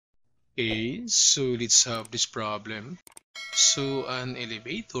Okay, so let's have this problem. So an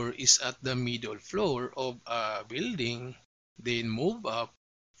elevator is at the middle floor of a building, then move up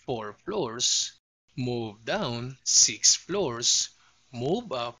 4 floors, move down 6 floors,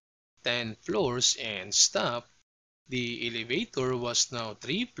 move up 10 floors and stop. The elevator was now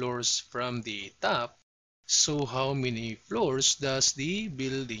 3 floors from the top. So how many floors does the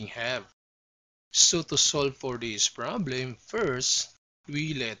building have? So to solve for this problem, first,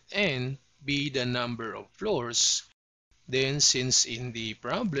 we let n be the number of floors. Then since in the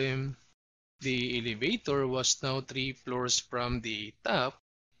problem, the elevator was now 3 floors from the top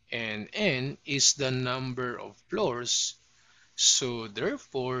and n is the number of floors, so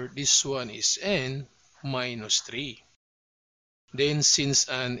therefore this one is n minus 3. Then since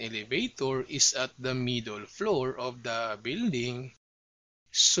an elevator is at the middle floor of the building,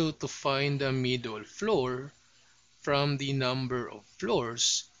 so to find the middle floor from the number of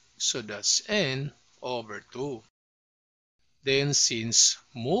floors, so that's n over 2. Then since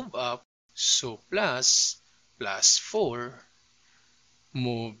move up, so plus 4,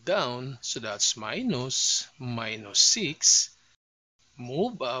 move down, so that's minus 6,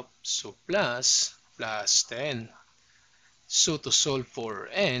 move up, so plus 10. So to solve for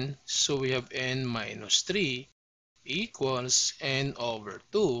n, so we have n minus 3 equals n over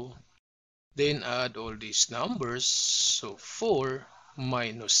 2. Then add all these numbers, so 4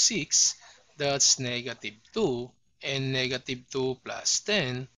 minus 6, that's negative 2, and negative 2 plus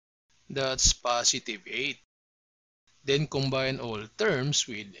 10, that's positive 8. Then combine all terms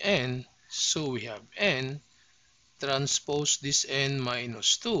with n, so we have n, transpose this n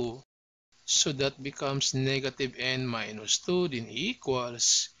minus 2, so that becomes negative n minus 2, then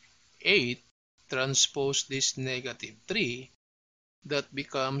equals 8, transpose this negative 3, that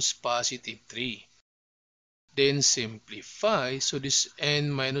becomes positive 3. Then simplify, so this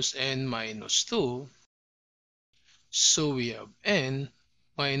n minus 2, so we have n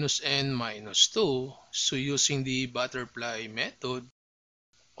minus 2, so using the butterfly method,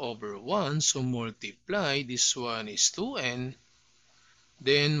 over 1, so multiply, this one is 2n,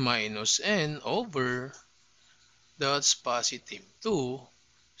 then minus n over, that's positive 2,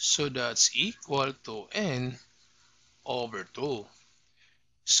 so that's equal to n over 2.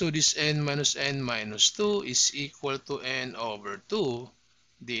 So this n minus 2 is equal to n over 2,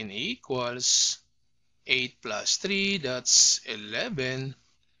 then equals 8 plus 3, that's 11.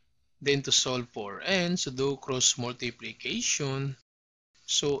 Then to solve for n, so do cross multiplication.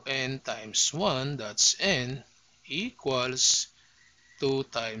 So n times 1, that's n, equals 2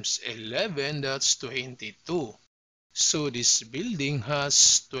 times 11, that's 22. So this building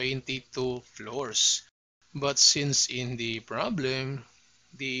has 22 floors. But since in the problem,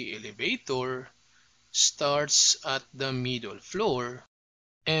 the elevator starts at the middle floor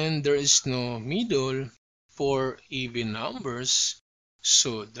and there is no middle for even numbers,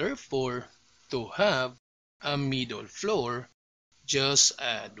 so therefore to have a middle floor, just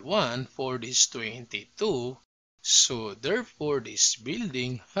add 1 for this 22, so therefore this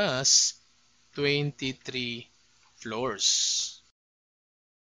building has 23 floors.